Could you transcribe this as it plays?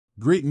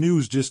Great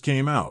news just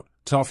came out,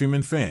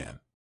 Everton fan.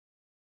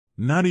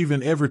 Not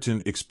even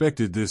Everton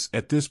expected this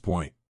at this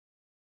point.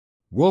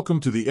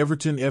 Welcome to the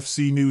Everton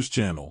FC News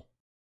Channel.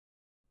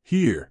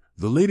 Here,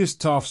 the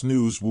latest Toffs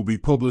news will be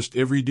published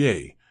every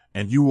day,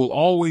 and you will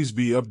always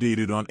be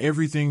updated on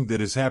everything that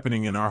is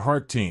happening in our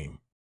heart team.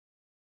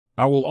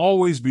 I will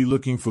always be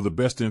looking for the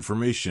best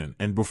information,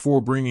 and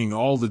before bringing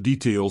all the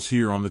details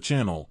here on the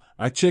channel,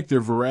 I check their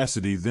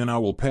veracity, then I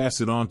will pass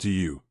it on to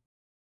you.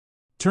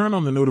 Turn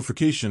on the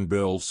notification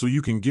bell so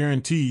you can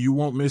guarantee you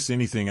won't miss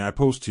anything I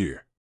post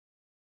here.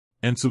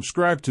 And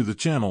subscribe to the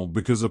channel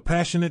because a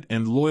passionate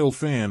and loyal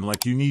fan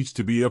like you needs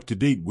to be up to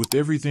date with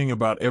everything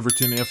about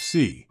Everton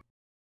FC.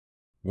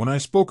 When I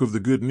spoke of the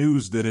good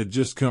news that had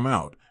just come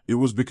out, it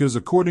was because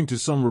according to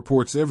some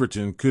reports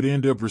Everton could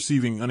end up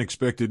receiving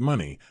unexpected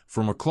money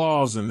from a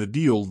clause in the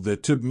deal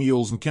that took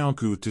Niels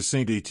Nkounkou to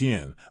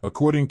Saint-Étienne,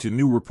 according to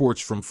new reports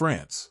from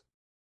France.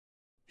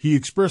 He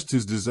expressed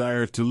his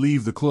desire to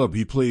leave the club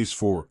he plays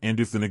for, and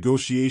if the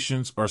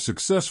negotiations are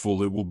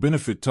successful it will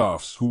benefit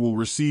Toffs, who will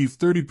receive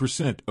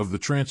 30% of the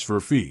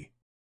transfer fee.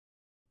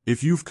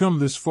 If you've come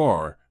this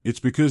far, it's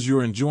because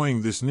you're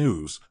enjoying this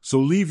news, so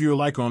leave your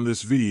like on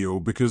this video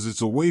because it's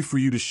a way for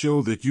you to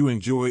show that you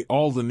enjoy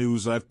all the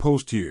news I've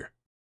posted here.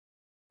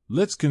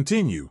 Let's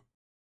continue.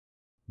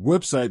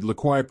 Website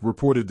L'Equipe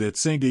reported that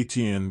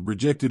Saint-Étienne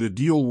rejected a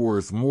deal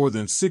worth more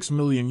than €6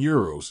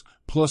 million,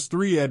 plus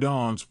 3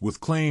 add-ons, with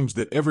claims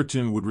that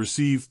Everton would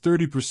receive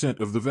 30%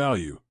 of the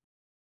value.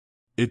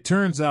 It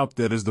turns out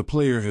that as the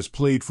player has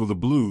played for the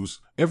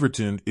Blues,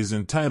 Everton is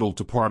entitled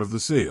to part of the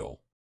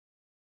sale.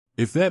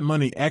 If that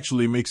money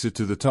actually makes it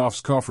to the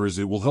Toffs coffers,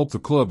 it will help the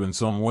club in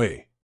some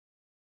way.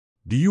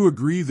 Do you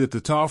agree that the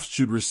Toffs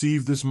should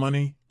receive this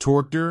money,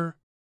 Torkder?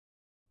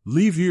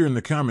 Leave here in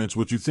the comments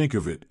what you think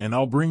of it, and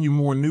I'll bring you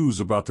more news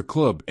about the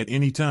club at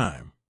any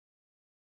time.